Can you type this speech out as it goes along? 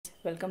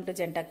Welcome to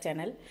Gentak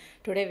channel.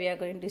 Today we are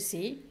going to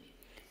see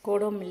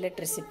Kodo Millet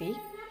recipe.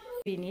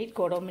 We need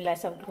Kodo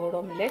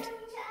millet,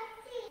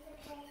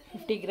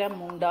 50 gram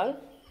moong dal,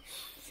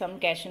 some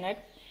cashew nut,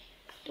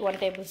 1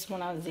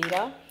 tablespoon of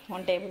jeera,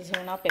 1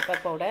 tablespoon of pepper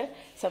powder,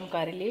 some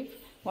curry leaf,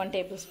 1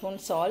 tablespoon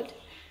salt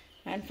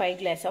and 5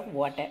 glass of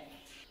water.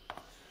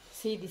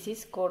 See, this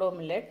is Kodo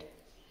millet.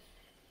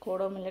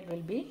 Kodo millet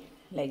will be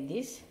like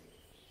this.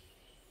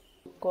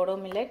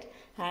 Kodo millet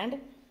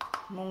and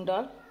moong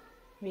dal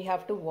we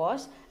have to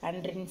wash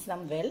and rinse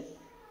them well.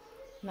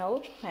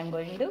 Now I am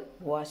going to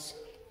wash.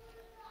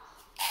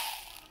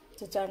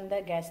 Switch on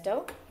the gas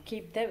stove,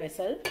 keep the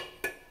vessel,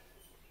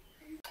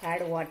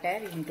 add water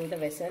into the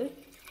vessel,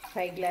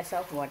 5 glass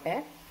of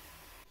water.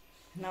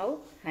 Now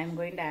I am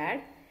going to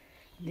add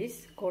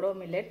this Kodo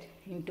millet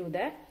into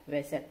the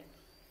vessel.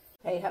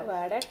 I have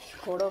added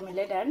Kodo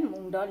millet and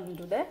moong dal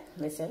into the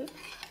vessel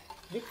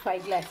with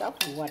 5 glass of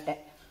water.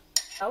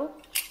 Now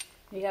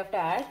we have to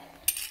add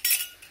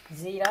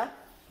jeera,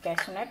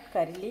 cashew nut,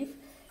 curry leaf,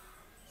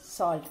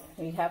 salt.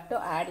 We have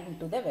to add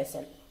into the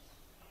vessel.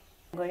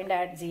 I am going to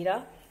add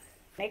jeera.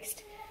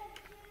 Next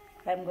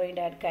I am going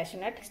to add cashew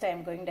nut. Next I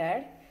am going to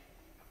add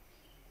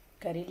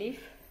curry leaf.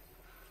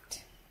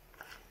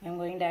 I am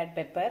going to add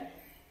pepper. I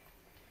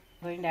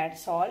am going to add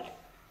salt.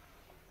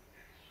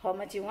 How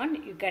much you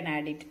want, you can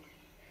add it.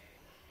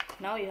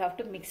 Now you have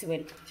to mix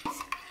well.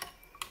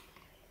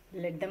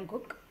 Let them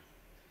cook.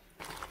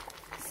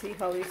 See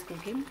how it is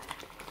cooking.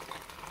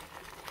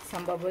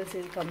 Some bubbles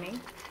is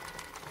coming.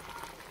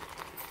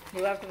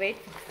 You have to wait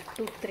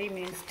 2-3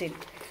 minutes still.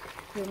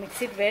 You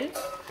mix it well,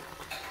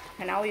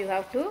 and now you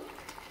have to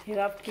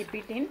keep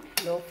it in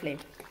low flame.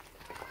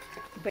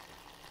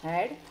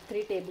 Add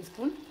 3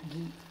 tablespoons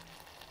ghee.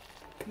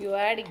 You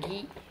add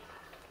ghee.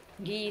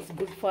 Ghee is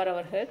good for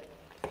our health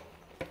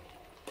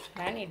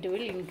and it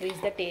will increase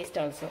the taste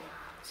also.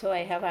 So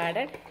I have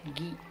added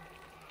ghee.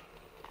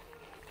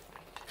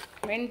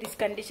 When this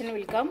condition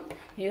will come,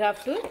 you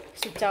have to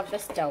switch off the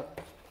stove.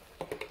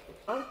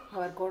 Now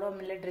our Kodo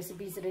millet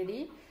recipe is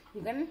ready.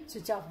 You can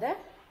switch off the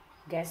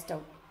gas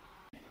stove.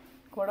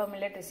 Kodo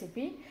millet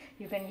recipe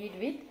you can eat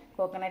with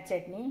coconut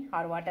chutney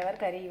or whatever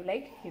curry you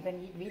like. You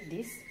can eat with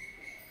this.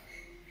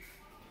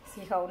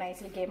 See how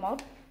nicely came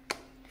out.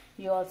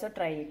 You also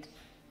try it.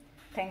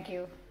 Thank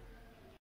you.